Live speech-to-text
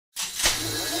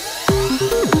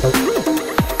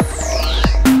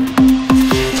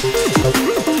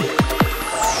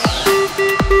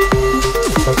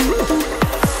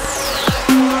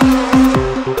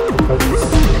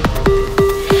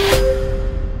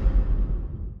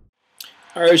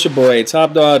Alright, it's your boy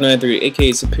Top Dog 93,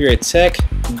 aka Superior Tech,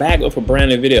 back with a brand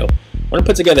new video. I want to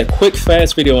put together a quick,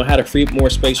 fast video on how to free up more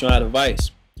space on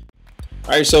iDevice.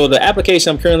 Alright, so the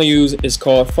application I'm currently using is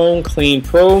called PhoneClean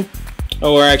Pro,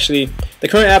 or actually, the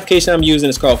current application I'm using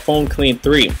is called PhoneClean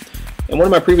 3. In one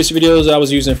of my previous videos, I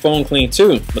was using PhoneClean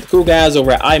 2, but the cool guys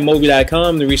over at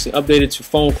iMovie.com, they recently updated to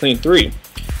PhoneClean 3.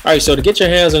 Alright, so to get your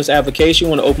hands on this application, you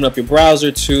want to open up your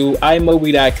browser to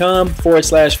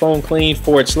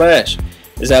iMovie.com/PhoneClean/.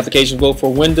 This application is both for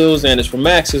Windows and it's for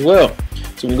Macs as well.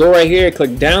 So we can go right here,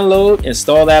 click download,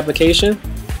 install the application,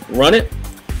 run it,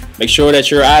 make sure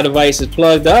that your iDevice is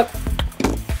plugged up,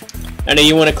 and then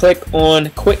you want to click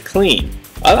on Quick Clean.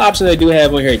 Other options they do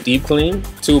have on here: Deep Clean,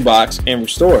 Toolbox, and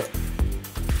Restore.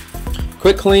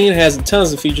 Quick Clean has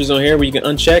tons of features on here where you can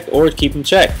uncheck or keep them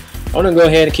checked. I'm going to go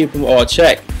ahead and keep them all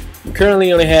checked. We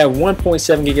currently only have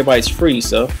 1.7 gigabytes free,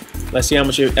 so let's see how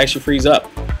much it actually frees up.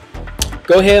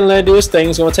 Go ahead and let it do its thing.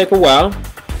 It's going to take a while,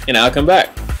 and I'll come back.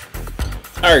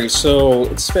 Alright, so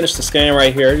let's finish the scan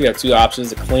right here. You got two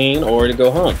options: to clean or to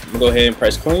go home. I'm going to go ahead and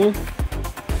press clean,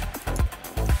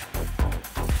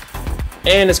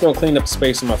 and it's going to clean up the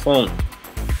space on my phone.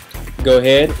 Go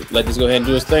ahead, let this go ahead and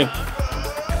do its thing.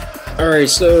 Alright,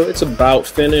 so it's about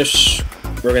finished.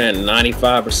 We're at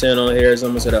 95% on here. It's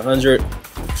almost at 100.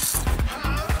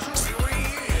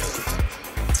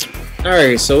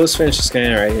 Alright, so let's finish the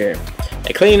scan right here.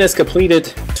 A clean is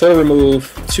completed to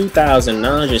remove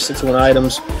 2,961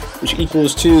 items, which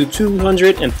equals to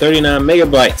 239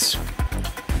 megabytes.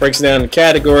 Breaks down the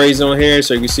categories on here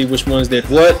so you can see which ones did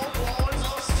what,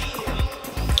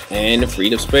 and it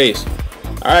freed up space.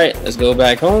 Alright, let's go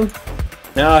back home.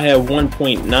 Now I have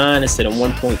 1.9 instead of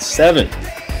 1.7,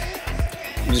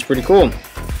 which is pretty cool.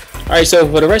 Alright, so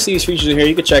for the rest of these features in here,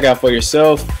 you can check out for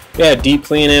yourself. We have deep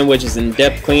cleaning, which is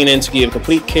in-depth cleaning to give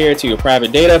complete care to your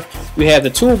private data. We have the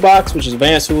toolbox, which is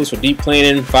advanced tools for deep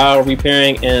cleaning, file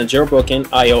repairing, and jailbroken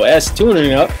iOS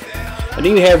tuning up. And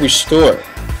then you have restore.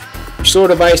 Restore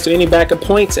device to any backup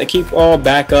points and keep all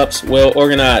backups well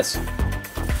organized.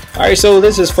 Alright, so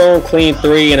this is PhoneClean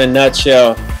 3 in a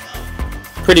nutshell.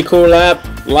 Pretty cool app.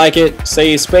 Like it,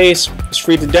 save space. It's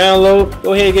free to download.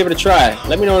 Go ahead and give it a try.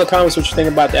 Let me know in the comments what you think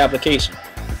about the application.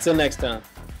 Until next time.